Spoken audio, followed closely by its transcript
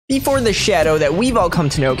Before the Shadow that we've all come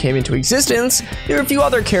to know came into existence, there were a few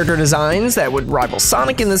other character designs that would rival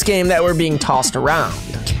Sonic in this game that were being tossed around.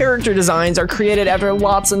 Character designs are created after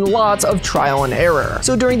lots and lots of trial and error,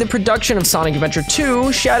 so during the production of Sonic Adventure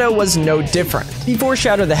 2, Shadow was no different. Before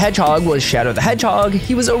Shadow the Hedgehog was Shadow the Hedgehog,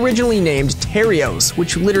 he was originally named Terios,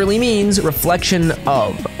 which literally means reflection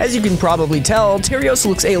of. As you can probably tell, Terios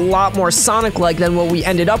looks a lot more Sonic-like than what we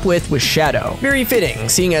ended up with Shadow. Very fitting,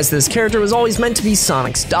 seeing as this character was always meant to be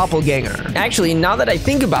Sonic's doppelganger. Actually, now that I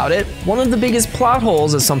think about it, one of the biggest plot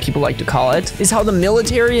holes, as some people like to call it, is how the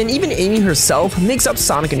military and even Amy herself mix up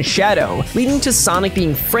Sonic and Shadow, leading to Sonic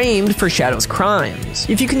being framed for Shadow's crimes.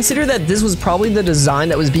 If you consider that this was probably the design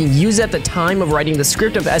that was being used at the time of writing the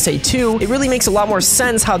script of SA2, it really makes a lot more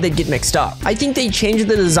sense how they'd get mixed up. I think they changed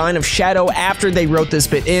the design of Shadow after they wrote this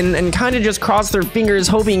bit in and kinda just crossed their fingers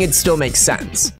hoping it still makes sense.